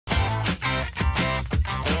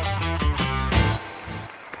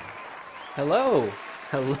Hello,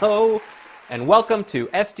 hello, and welcome to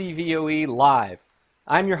SDVoE Live.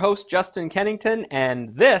 I'm your host, Justin Kennington,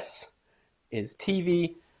 and this is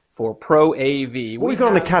TV for Pro AV. What we've got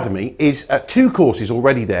on Academy is 2 courses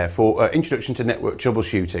already there for Introduction to Network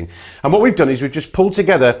Troubleshooting. And what we've done is we've just pulled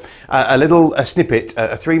together a little snippet,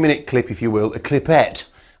 a 3-minute clip, if you will, a clipette.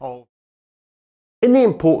 In the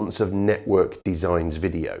importance of network designs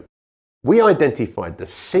video, we identified the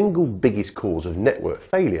single biggest cause of network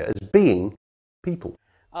failure as being people.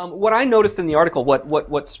 What I noticed in the article,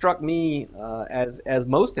 what struck me as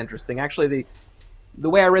most interesting, actually, the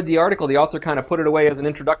way I read the article, the author kind of put it away as an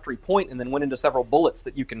introductory point and then went into several bullets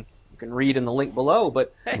that you can read in the link below.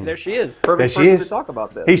 But hey, there she is, perfect person to talk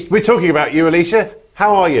about this. We're talking about you, Alesia.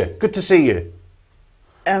 How are you? Good to see you.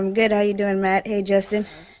 I'm good. How you doing, Matt? Hey, Justin.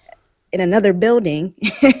 In another building,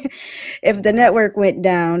 if the network went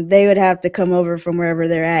down, they would have to come over from wherever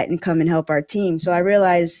they're at and come and help our team. So I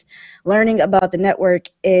realized learning about the network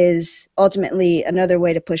is ultimately another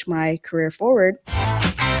way to push my career forward.